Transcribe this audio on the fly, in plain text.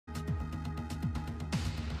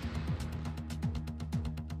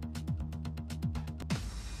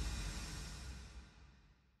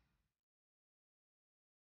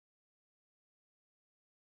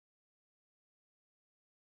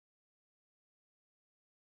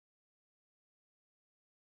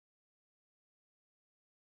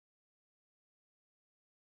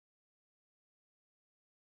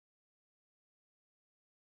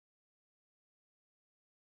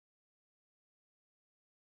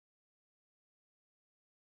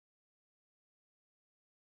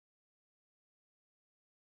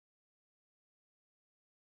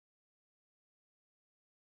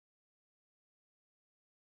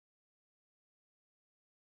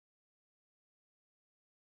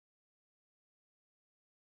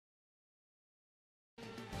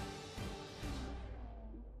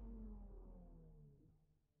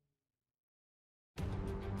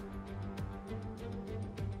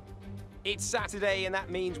It's Saturday, and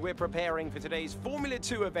that means we're preparing for today's Formula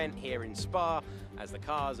 2 event here in Spa. As the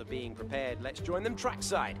cars are being prepared, let's join them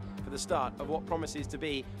trackside for the start of what promises to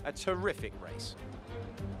be a terrific race.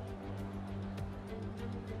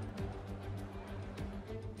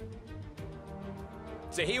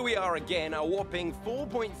 So here we are again, a whopping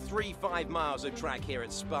 4.35 miles of track here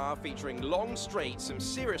at Spa, featuring long straights, some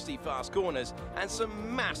seriously fast corners, and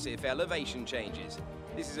some massive elevation changes.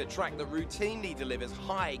 This is a track that routinely delivers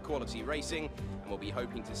high-quality racing, and we'll be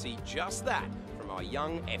hoping to see just that from our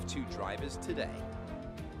young F2 drivers today.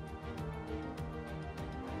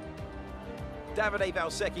 Davide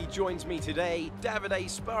Valsecchi joins me today. Davide,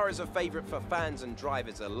 Spa is a favourite for fans and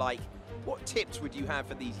drivers alike. What tips would you have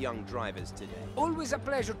for these young drivers today? Always a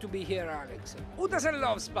pleasure to be here, Alex. Who doesn't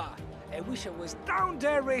love Spa? I wish I was down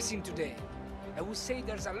there racing today. I would say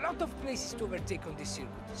there's a lot of places to overtake on this circuit,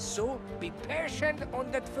 so be patient on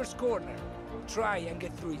that first corner. Try and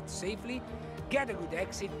get through it safely, get a good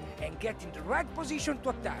exit, and get in the right position to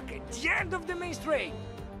attack at the end of the main straight.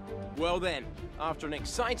 Well then, after an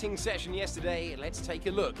exciting session yesterday, let's take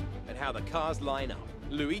a look at how the cars line up.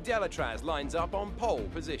 Louis Delatraz lines up on pole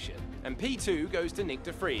position, and P2 goes to Nick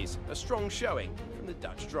de Vries, a strong showing from the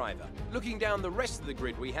Dutch driver. Looking down the rest of the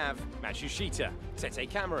grid, we have Matsushita, Tete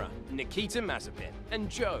Camara, Nikita Mazepin, and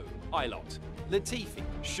Joe Eilot, Latifi,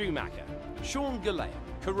 Schumacher, Sean Galea,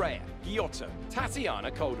 Correa, Giotto,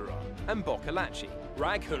 Tatiana Calderon, and Boccolacci,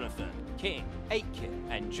 Raghunathan, King, Aitken,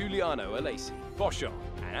 and Giuliano Alesi. Boschon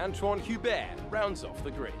and Anthoine Hubert rounds off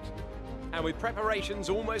the grid. And with preparations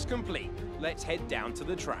almost complete, let's head down to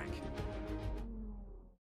the track.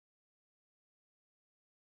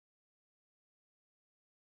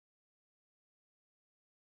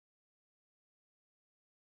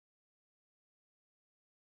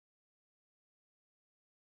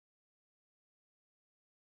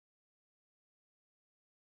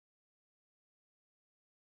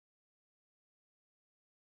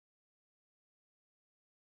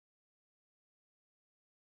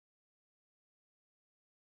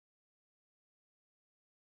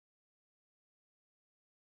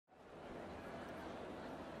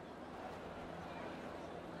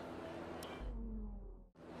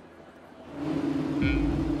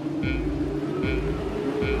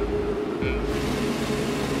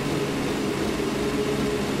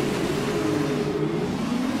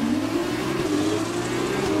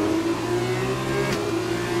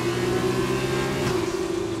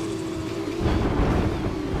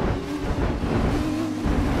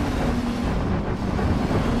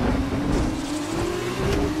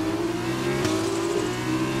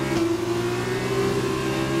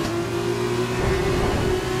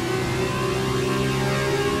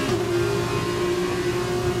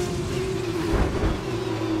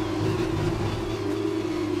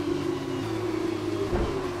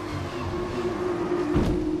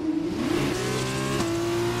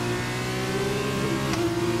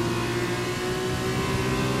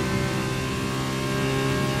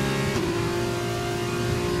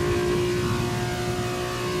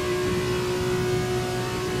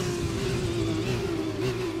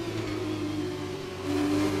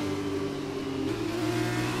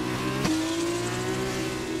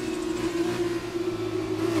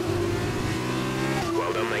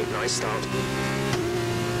 Nice start.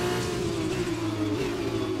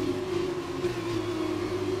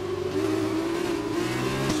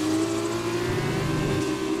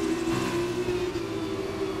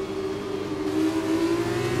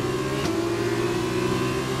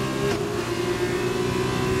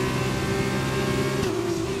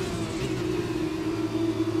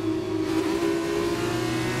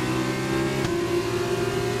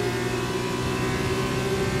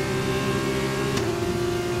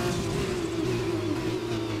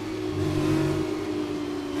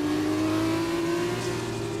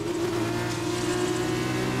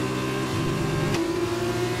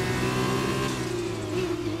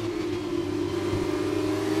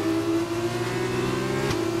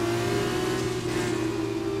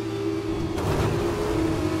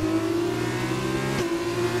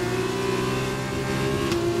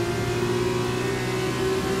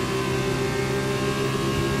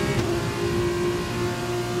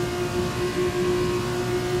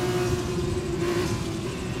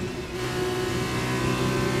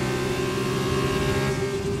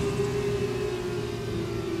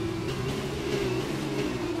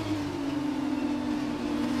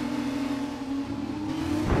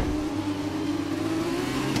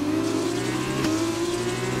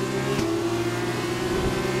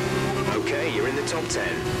 Top 10.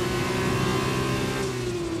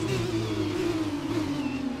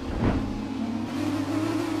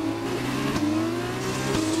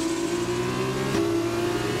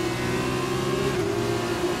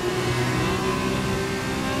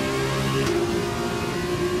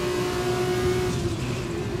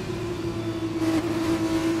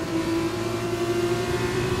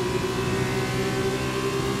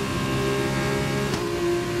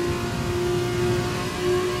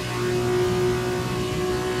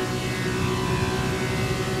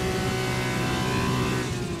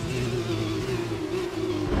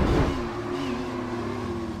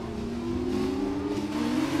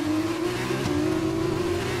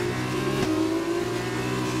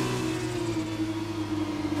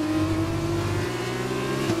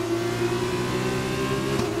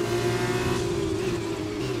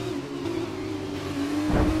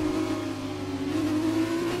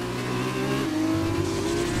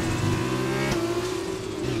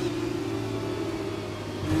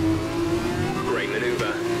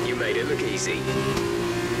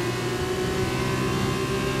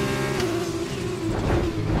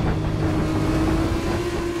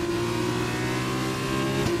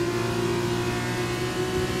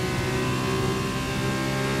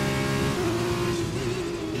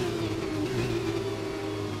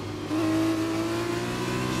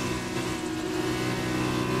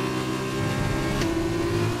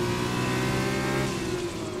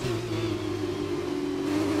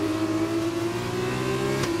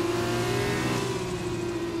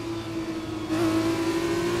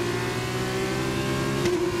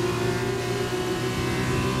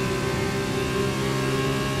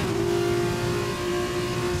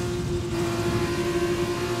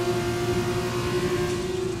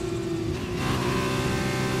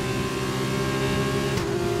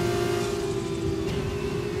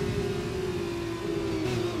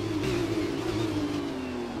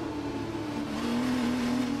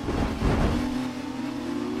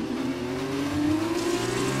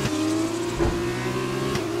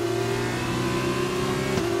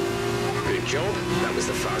 job. That was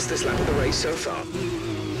the fastest lap of the race so far.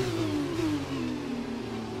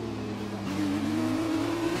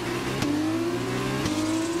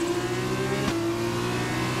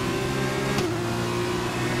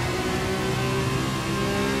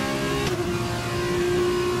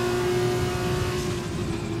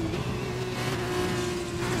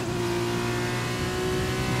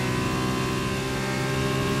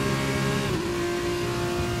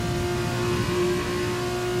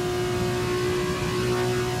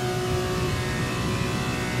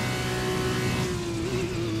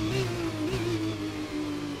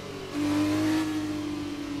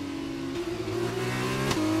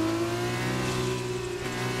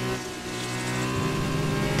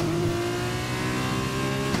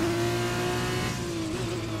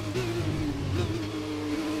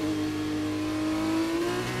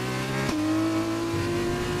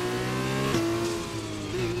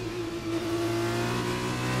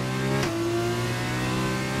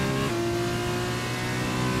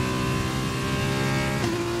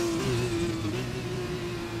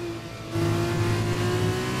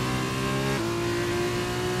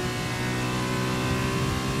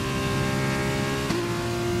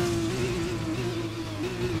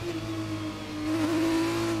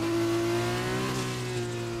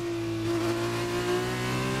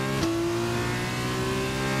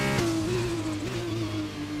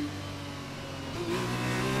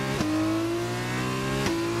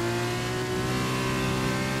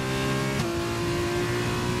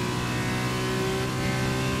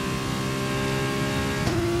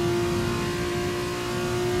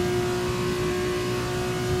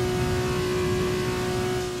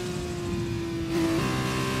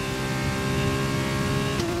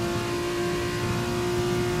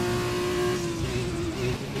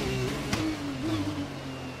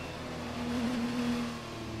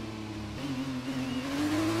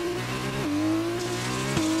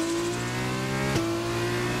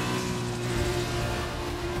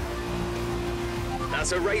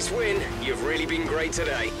 That's a race win. You've really been great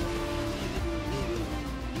today.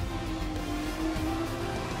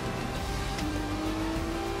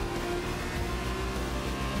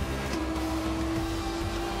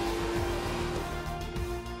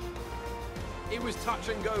 It was touch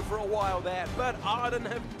and go for a while there, but Arden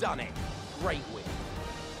have done it. Great win.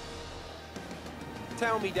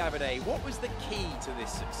 Tell me, Davide, what was the key to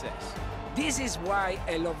this success? This is why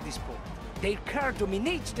I love this sport. Their car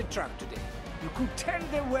dominates the track today. You could tell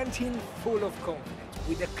they went in full of confidence,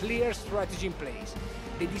 with a clear strategy in place.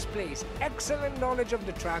 They displays excellent knowledge of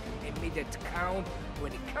the track and made it count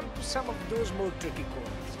when it comes to some of those more tricky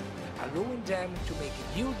corners, allowing them to make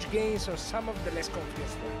huge gains on some of the less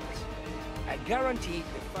confident riders. I guarantee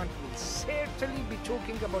the fans will certainly be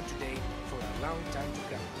talking about today for a long time to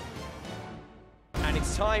come. And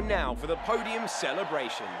it's time now for the podium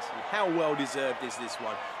celebrations. And how well deserved is this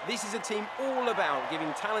one? This is a team all about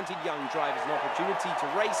giving talented young drivers an opportunity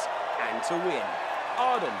to race and to win.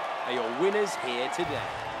 Arden are your winners here today.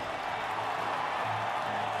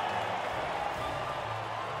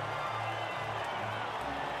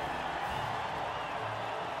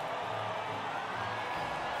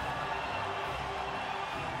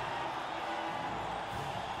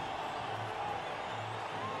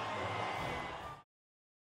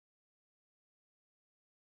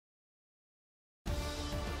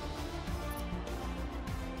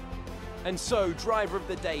 And so, driver of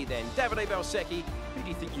the day then, Davide Valsecchi, who do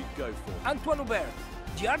you think you'd go for? Anthoine Hubert,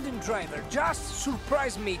 the Arden driver, just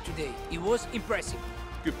surprised me today. He was impressive.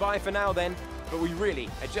 Goodbye for now then, but we really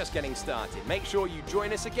are just getting started. Make sure you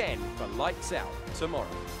join us again for Lights Out tomorrow.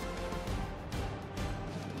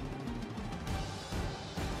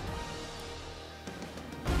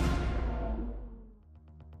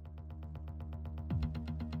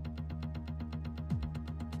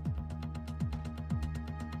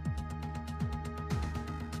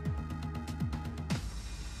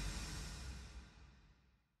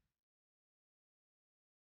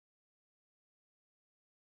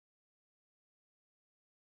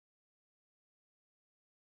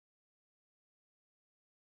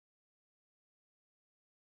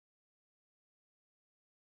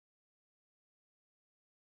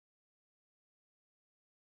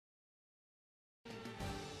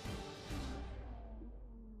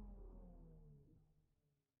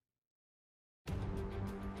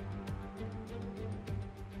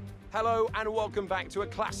 Hello and welcome back to a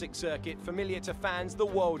classic circuit familiar to fans the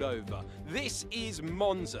world over. This is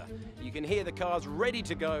Monza. You can hear the cars ready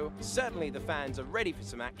to go. Certainly the fans are ready for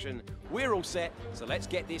some action. We're all set, so let's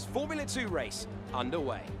get this Formula 2 race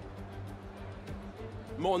underway.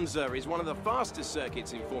 Monza is one of the fastest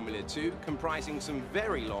circuits in Formula 2, comprising some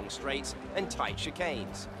very long straights and tight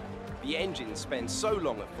chicanes. The engine spends so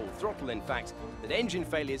long at full throttle, in fact, that engine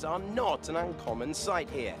failures are not an uncommon sight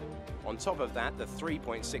here. On top of that, the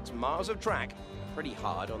 3.6 miles of track are pretty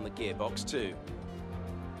hard on the gearbox too.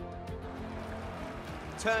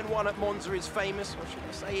 Turn 1 at Monza is famous, or should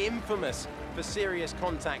I say infamous, for serious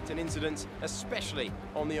contact and incidents, especially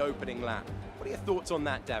on the opening lap. What are your thoughts on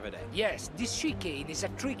that, Davide? Yes, this chicane is a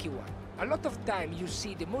tricky one. A lot of time you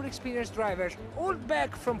see the more experienced drivers hold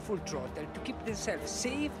back from full throttle to keep themselves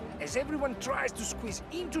safe as everyone tries to squeeze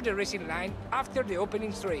into the racing line after the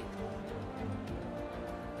opening straight.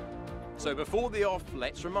 So before the off,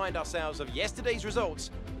 let's remind ourselves of yesterday's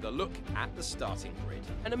results with a look at the starting grid.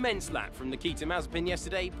 An immense lap from Nikita Mazepin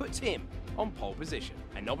yesterday puts him on pole position,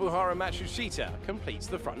 and Nobuharu Matsushita completes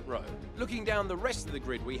the front row. Looking down the rest of the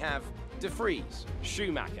grid, we have De Vries,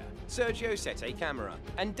 Schumacher, Sergio Sette Camara,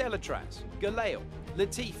 and Delatraz, Galeo,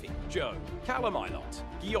 Latifi, Joe, Calamirot,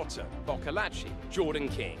 Giotto, Boccolacci, Jordan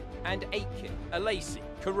King, and Aitken, Alesi,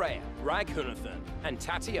 Correa, Raghunathan, and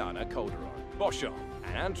Tatiana Calderon. Boschon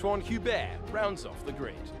and Anthoine Hubert rounds off the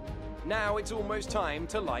grid. Now it's almost time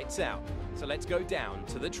to lights out, so let's go down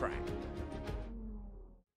to the track.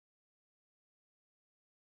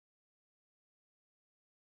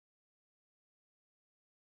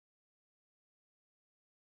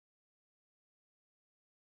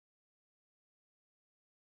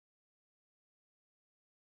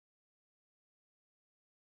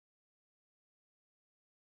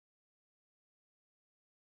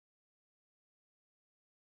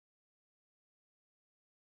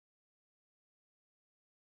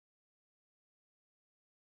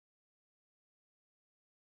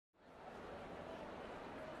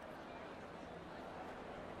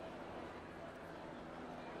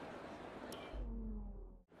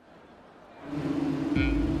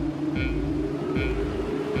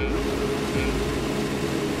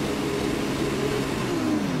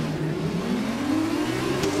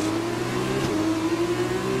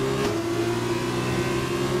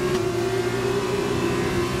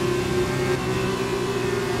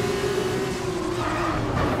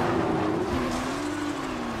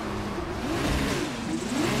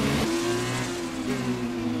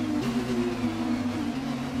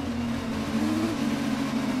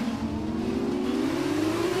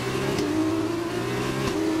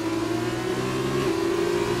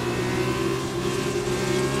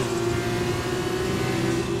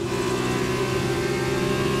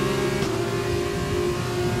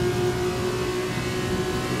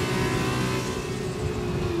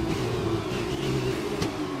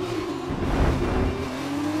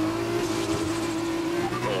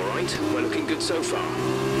 We're looking good so far.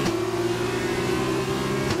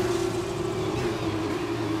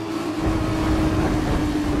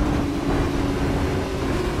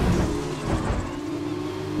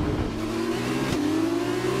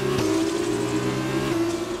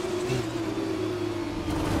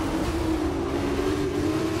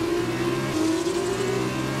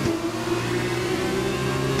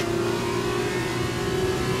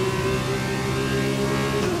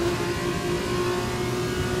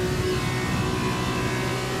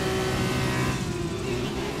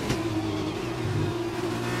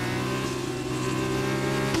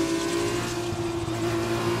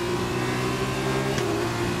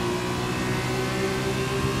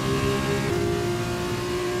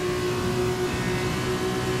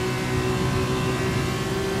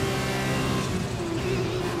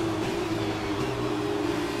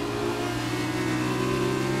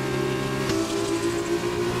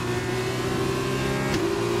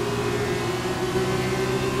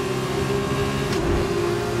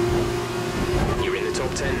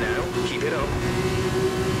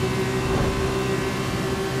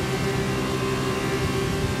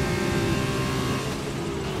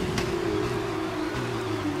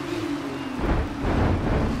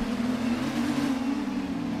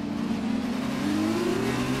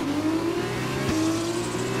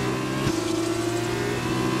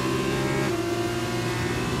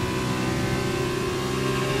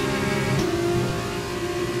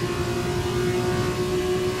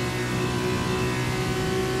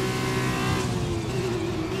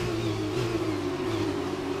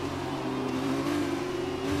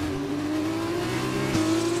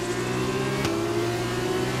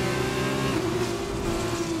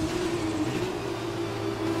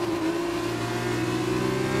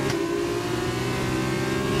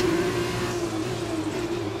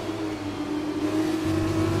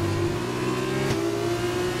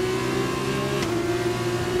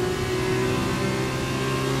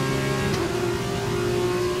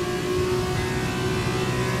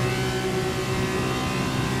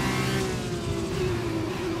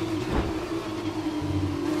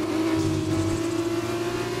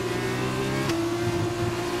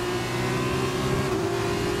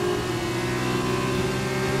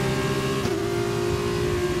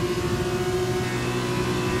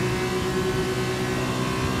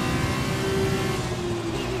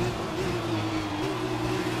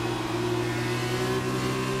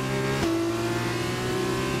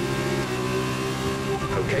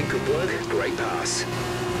 straight pass.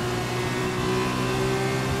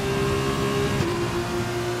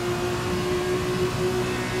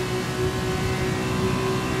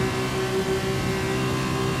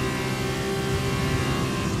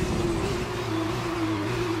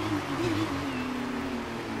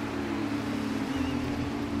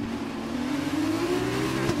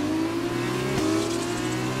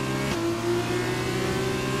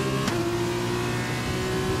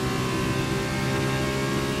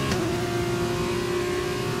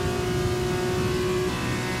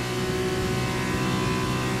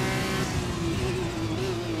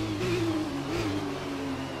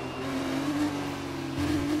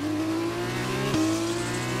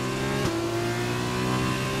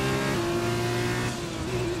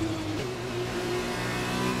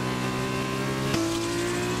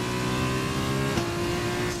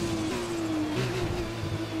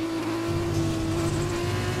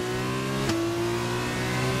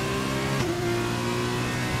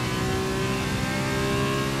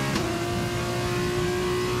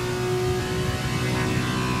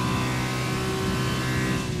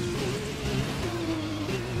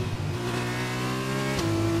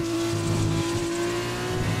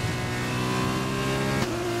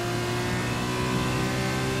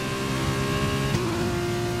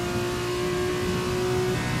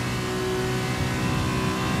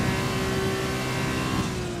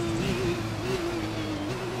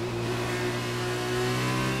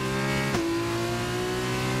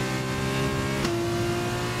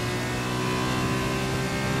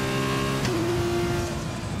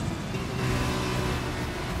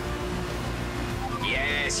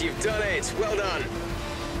 Yes, you've done it. Well done.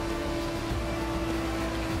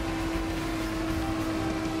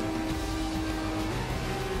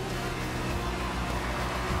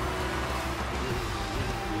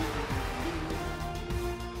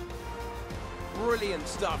 Brilliant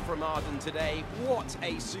stuff from Arden today. What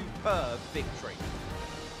a superb victory.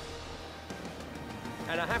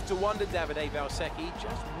 And I have to wonder, Davide Valsecchi,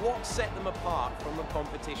 just what set them apart from the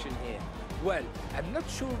competition here. Well, I'm not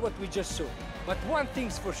sure what we just saw, but one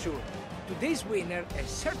thing's for sure. Today's winner has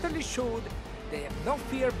certainly showed they have no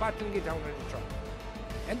fear battling it out on the track.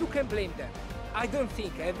 And who can blame them? I don't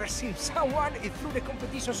think I've ever seen someone get through the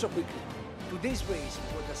competition so quickly. Today's race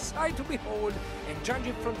was a sight to behold, and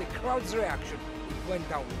judging from the crowd's reaction, it went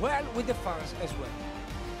down well with the fans as well.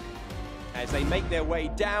 As they make their way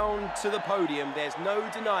down to the podium, there's no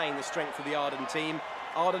denying the strength of the Arden team.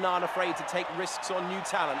 Arden aren't afraid to take risks on new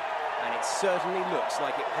talent, and it certainly looks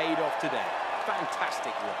like it paid off today.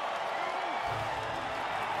 Fantastic work.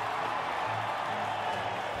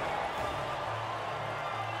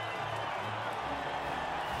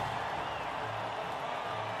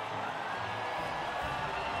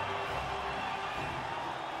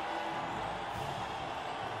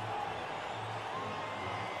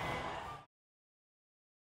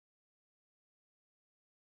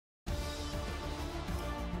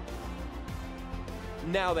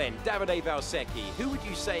 Now then, Davide Valsecchi, who would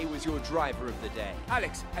you say was your driver of the day?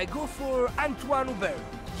 Alex, I go for Anthoine Hubert.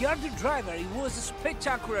 The other driver, he was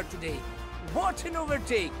spectacular today. What an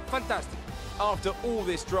overtake! Fantastic. After all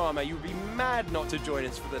this drama, you'd be mad not to join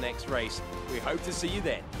us for the next race. We hope to see you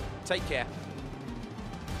then. Take care.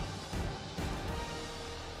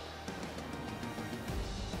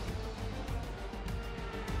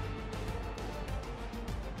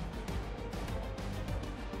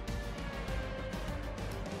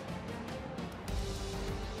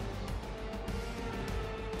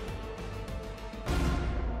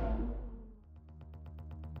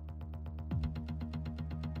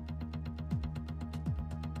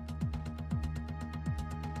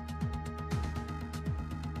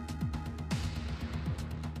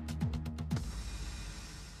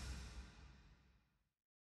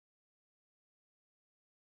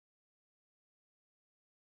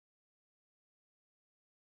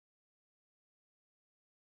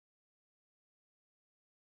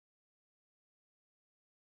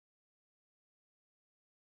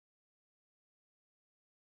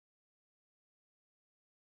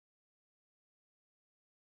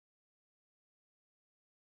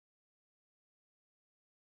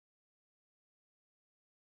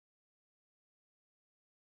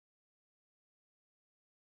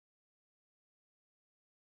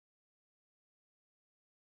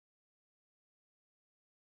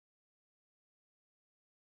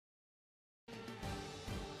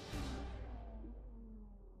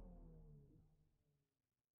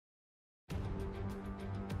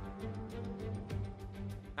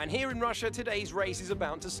 And here in Russia, today's race is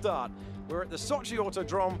about to start. We're at the Sochi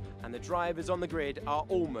Autodrome, and the drivers on the grid are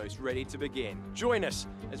almost ready to begin. Join us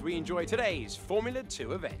as we enjoy today's Formula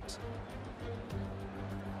 2 event.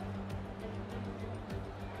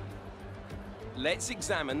 Let's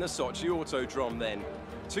examine the Sochi Autodrome then.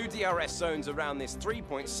 2 DRS zones around this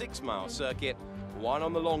 3.6-mile circuit, one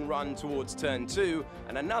on the long run towards turn 2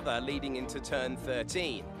 and another leading into turn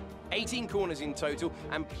 13. 18 corners in total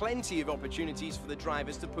and plenty of opportunities for the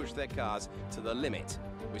drivers to push their cars to the limit.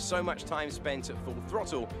 With so much time spent at full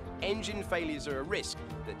throttle, engine failures are a risk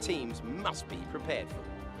that teams must be prepared for.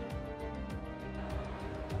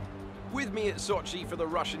 With me at Sochi for the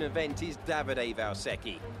Russian event is Davide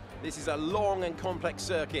Valsecchi. This is a long and complex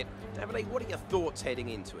circuit. Davide, what are your thoughts heading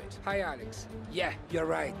into it? Hi, Alex. Yeah, you're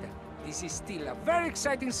right. This is still a very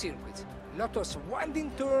exciting circuit. Lot of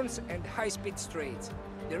winding turns and high-speed straights.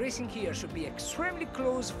 The racing here should be extremely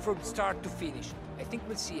close from start to finish. I think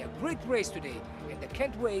we'll see a great race today, and I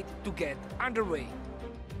can't wait to get underway.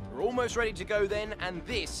 We're almost ready to go then, and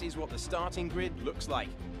this is what the starting grid looks like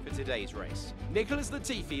for today's race. Nicholas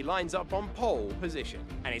Latifi lines up on pole position,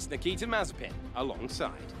 and it's Nikita Mazepin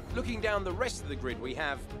alongside. Looking down the rest of the grid, we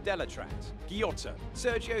have Delatraz, Giotto,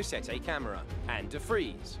 Sergio Sette Camara, and De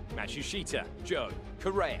Vries, Matsushita, Joe,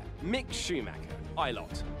 Correa, Mick Schumacher,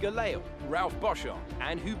 Eilert, Galeo, Ralph Boschon,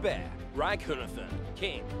 and Hubert, Raghunathan,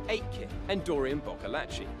 King, Aitken, and Dorian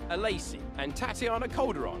Boccolacci. Alesi and Tatiana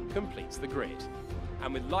Calderon completes the grid.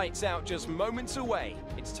 And with lights out just moments away,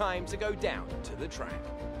 it's time to go down to the track.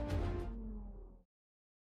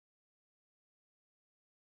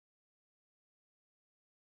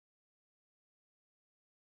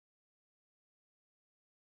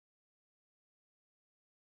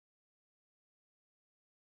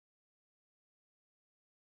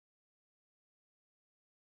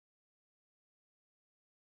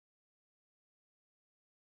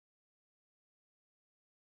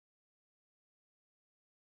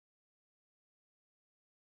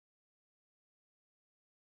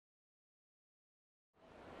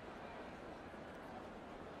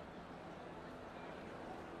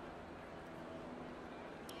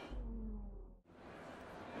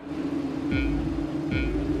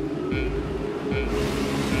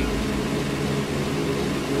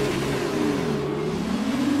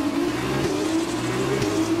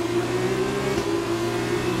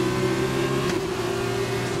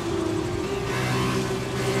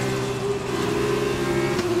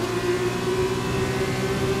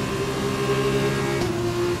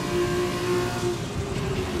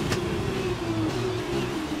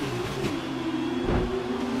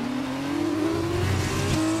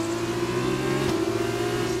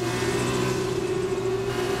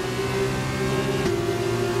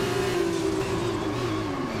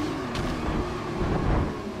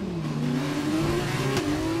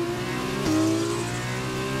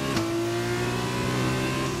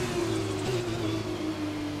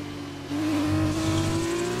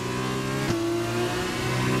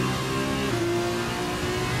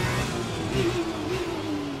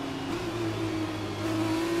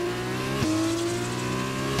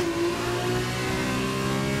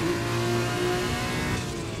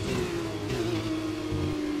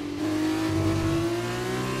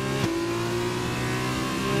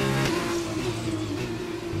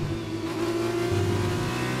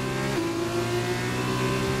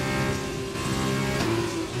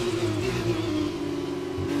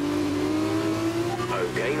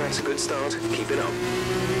 Okay, that's a good start. Keep it up.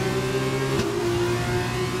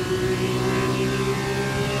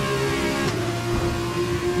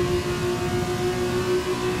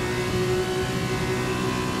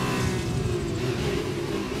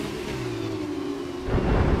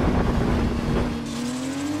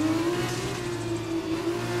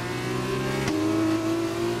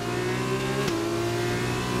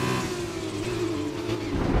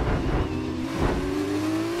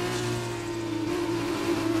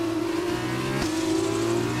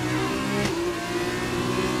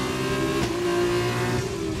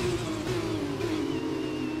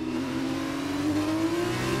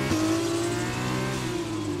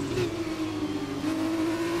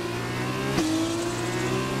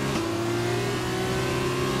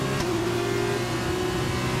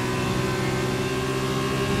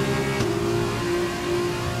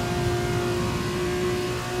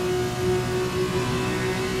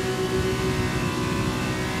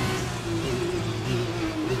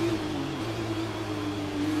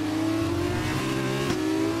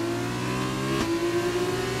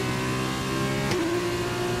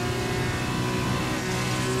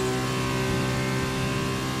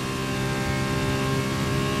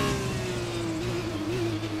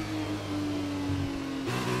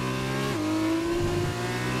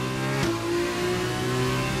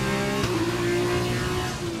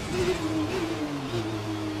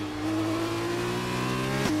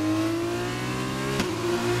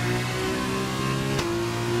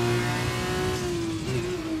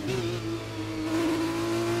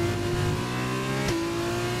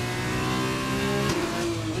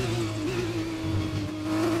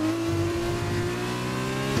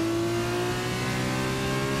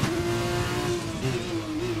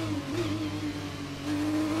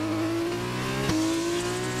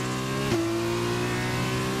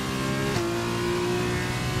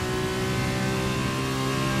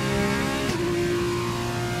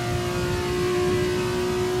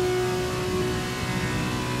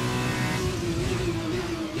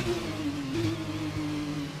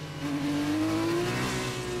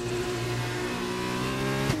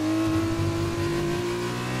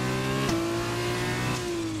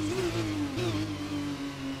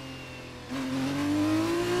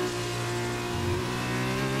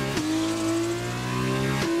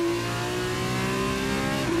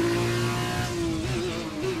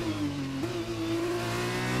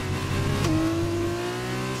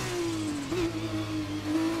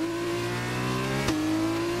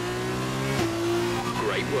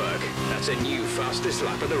 work. That's a new fastest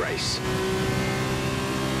lap of the race.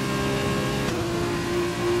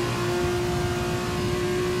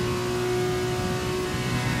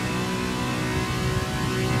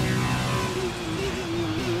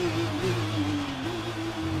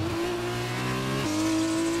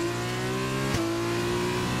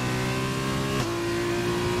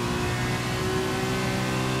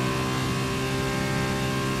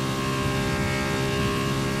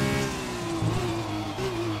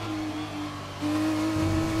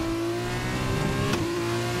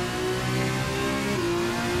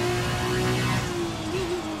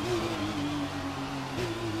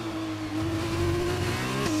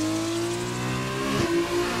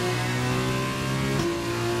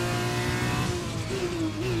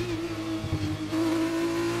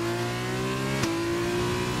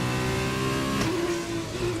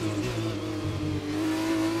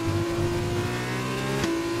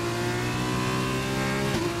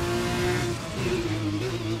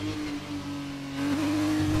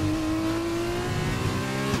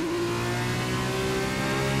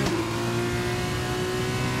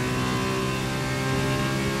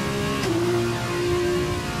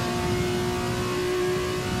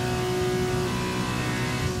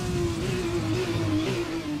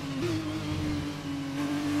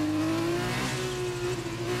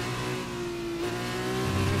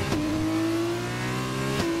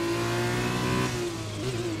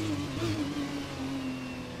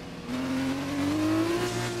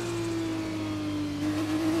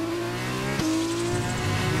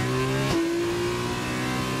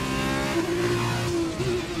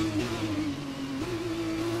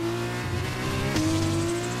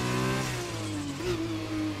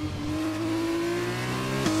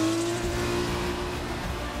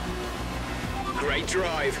 Great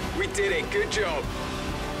drive. We did it. Good job.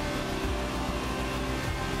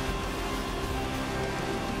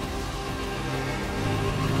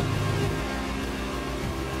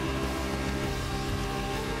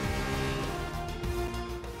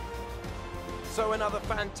 So another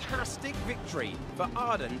fantastic victory for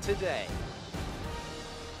Arden today.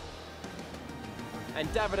 And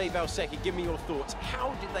Davide Valsecchi, give me your thoughts.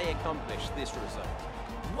 How did they accomplish this result?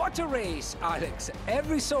 What a race, Alex.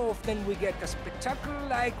 Every so often we get a spectacle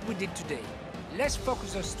like we did today. Less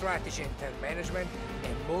focus on strategy and time management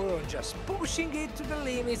and more on just pushing it to the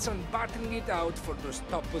limits and battling it out for those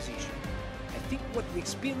top positions. I think what we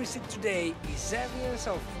experienced today is evidence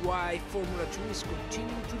of why Formula 2 is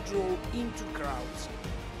continuing to draw into crowds.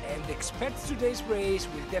 And expect today's race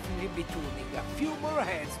will definitely be turning a few more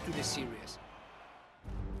heads to the series.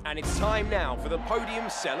 And it's time now for the podium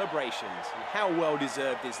celebrations. And how well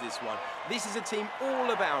deserved is this one? This is a team all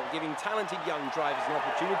about giving talented young drivers an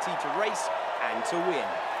opportunity to race and to win.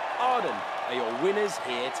 Arden are your winners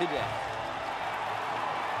here today.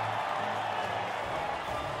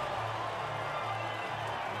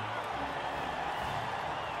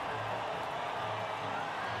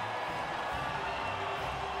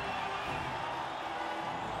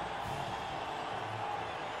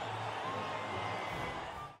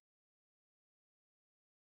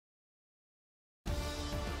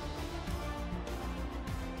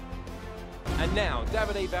 And now,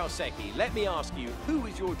 Davide Valsecchi, let me ask you, who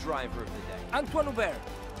is your driver of the day? Anthoine Hubert,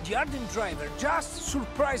 the Arden driver, just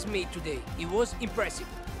surprised me today. He was impressive.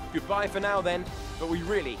 Goodbye for now then, but we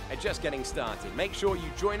really are just getting started. Make sure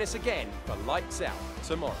you join us again for Lights Out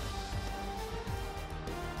tomorrow.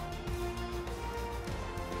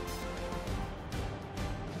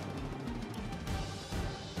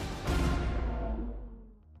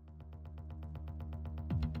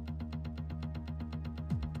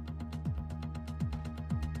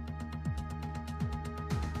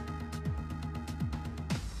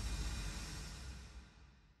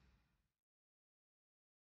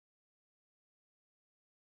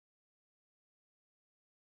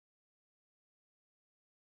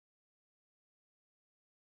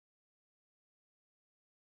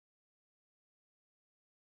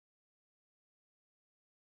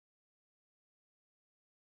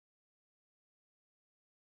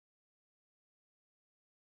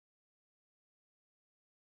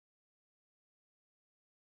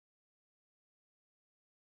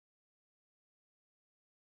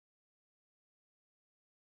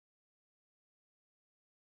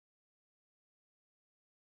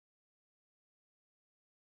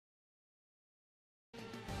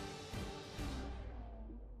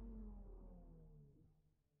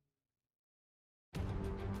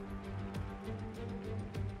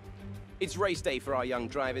 It's race day for our young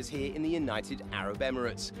drivers here in the United Arab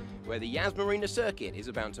Emirates, where the Yas Marina circuit is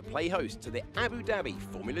about to play host to the Abu Dhabi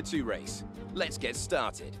Formula 2 race. Let's get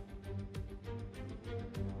started.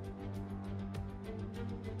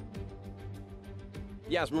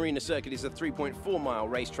 Yas Marina Circuit is a 3.4-mile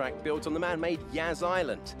racetrack built on the man-made Yas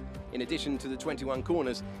Island. In addition to the 21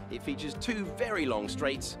 corners, it features 2 very long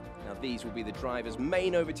straights. Now these will be the drivers'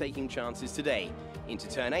 main overtaking chances today, into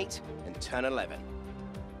turn 8 and turn 11.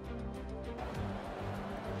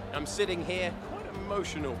 I'm sitting here, quite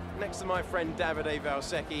emotional, next to my friend Davide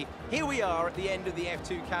Valsecchi. Here we are at the end of the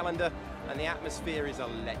F2 calendar, and the atmosphere is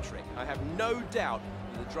electric. I have no doubt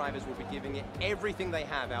that the drivers will be giving it everything they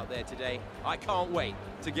have out there today. I can't wait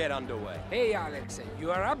to get underway. Hey Alex,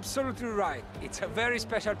 you are absolutely right. It's a very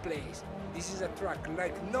special place. This is a track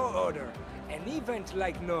like no other, an event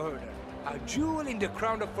like no other, a jewel in the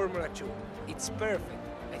crown of Formula 2. It's perfect.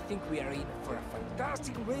 I think we are in for a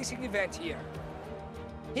fantastic racing event here.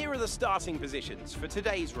 Here are the starting positions for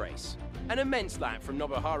today's race. An immense lap from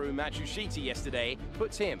Nobuharu Matsushita yesterday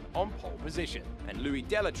puts him on pole position, and Louis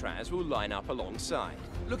Delatraz will line up alongside.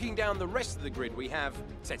 Looking down the rest of the grid, we have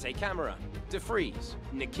Tete Cameron, De Vries,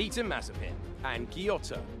 Nikita Mazepin, and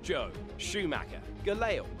Giotto, Joe, Schumacher,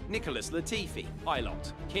 Galeo, Nicholas Latifi,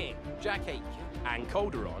 Ilott, King, Jack Aitken, and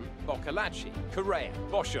Calderon, Boccalacci, Correa,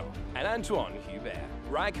 Boschon, and Anthoine Hubert.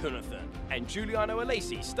 Raghunathan and Giuliano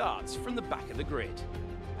Alesi starts from the back of the grid.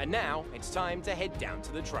 And now it's time to head down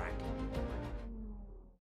to the track.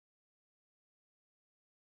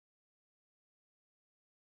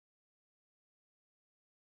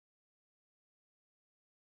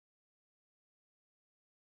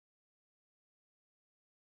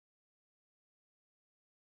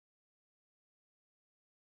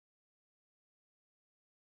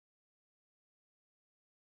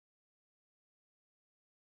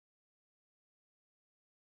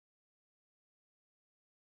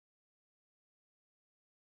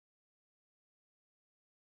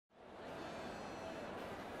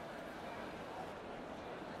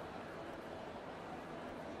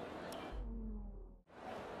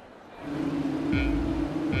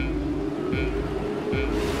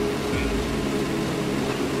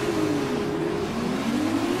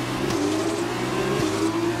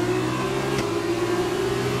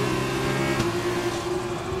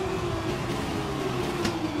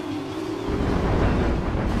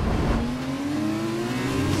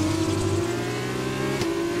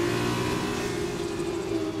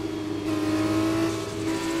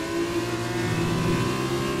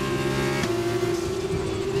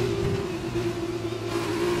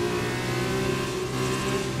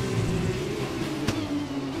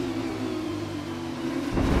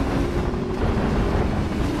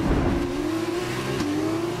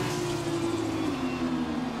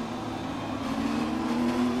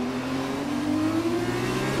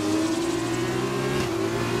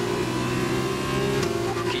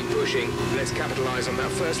 Let's capitalise on that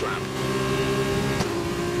first lap.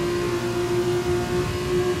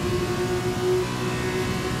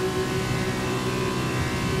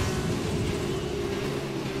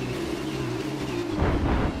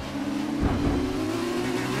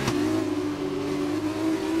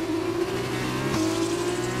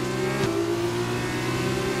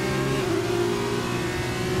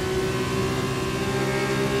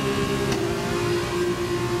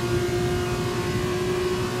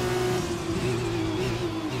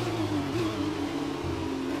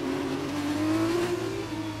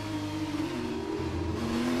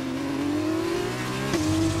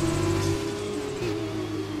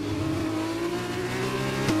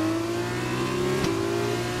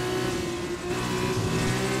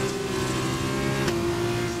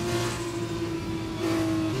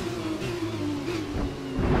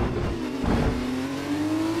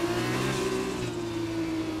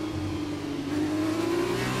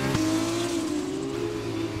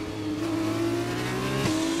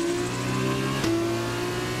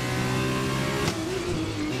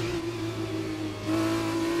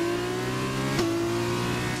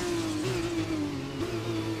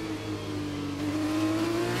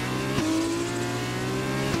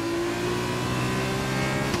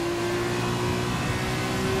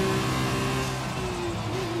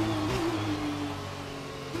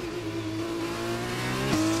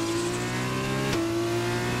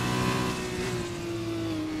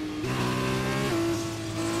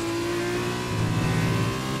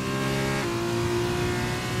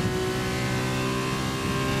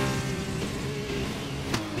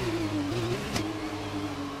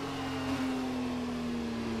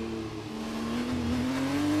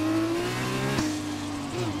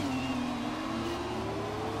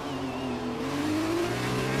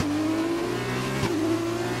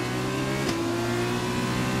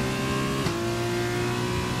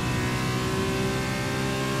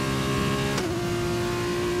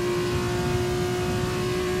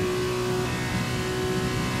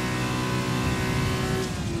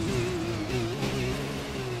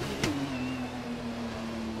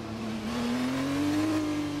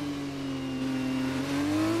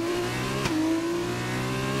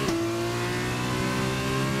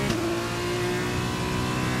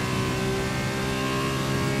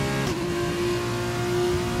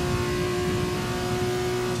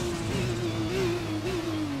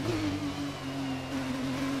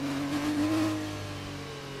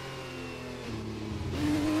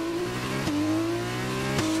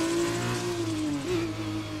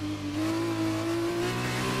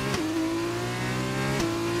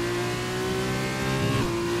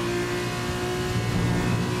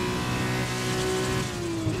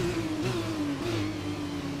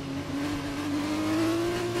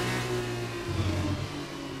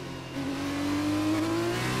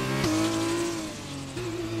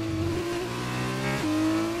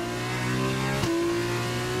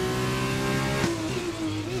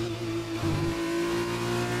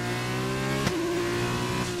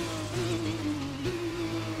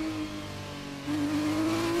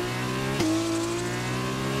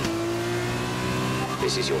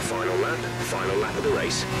 This is your final lap of the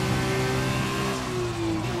race.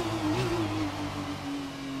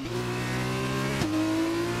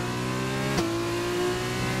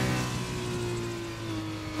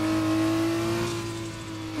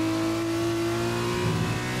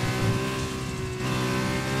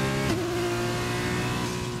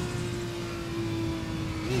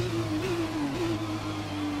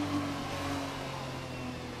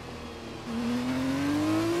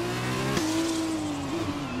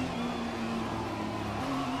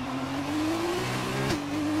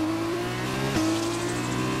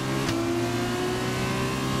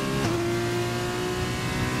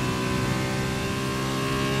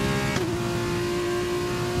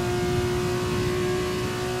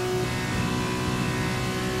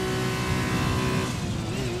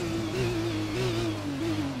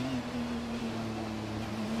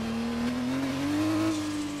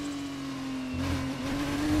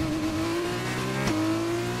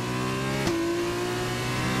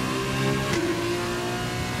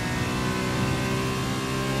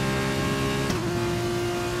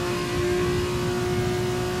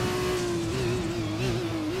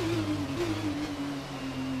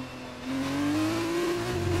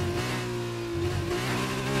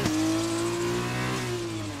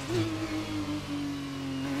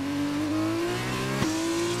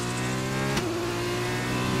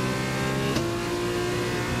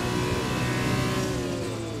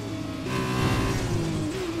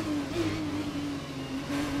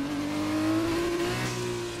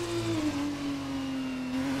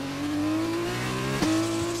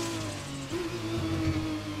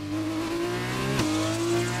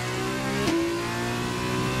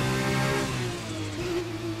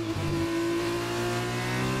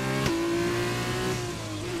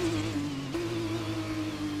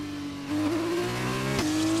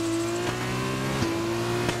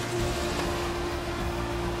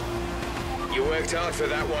 You worked hard for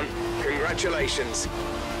that one. Congratulations.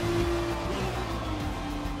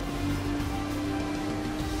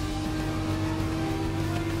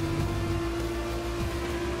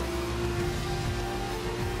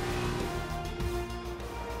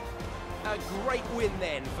 A great win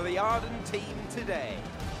then for the Arden team today.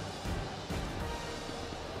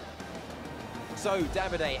 So,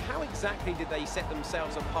 Davide, how exactly did they set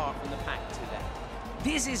themselves apart from the pack today?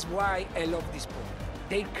 This is why I love this sport.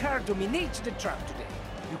 Their car dominates the track today.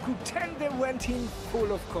 You could tell they went in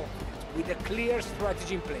full of confidence, with a clear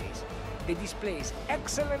strategy in place. They displays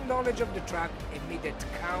excellent knowledge of the track and made it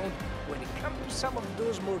count when it comes to some of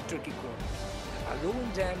those more tricky corners,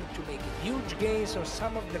 allowing them to make huge gains on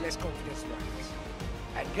some of the less confident riders.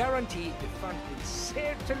 I guarantee the fans will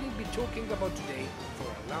certainly be talking about today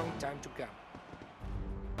for a long time to come.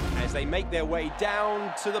 As they make their way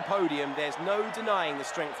down to the podium, there's no denying the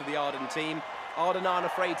strength of the Arden team. Arden aren't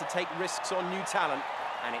afraid to take risks on new talent,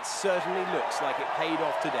 and it certainly looks like it paid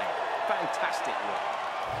off today. Fantastic work.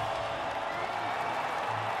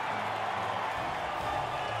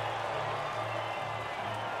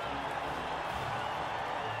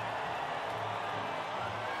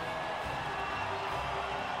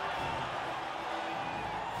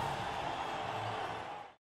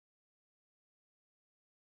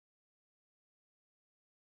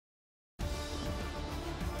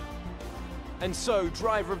 And so,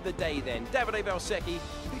 driver of the day then, Davide Valsecchi,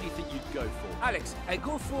 who do you think you'd go for? Alex, I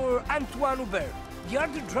go for Anthoine Hubert. The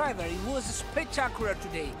other driver, he was spectacular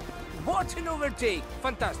today. What an overtake!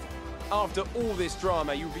 Fantastic. After all this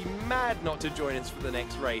drama, you'd be mad not to join us for the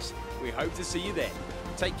next race. We hope to see you then.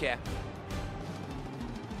 Take care.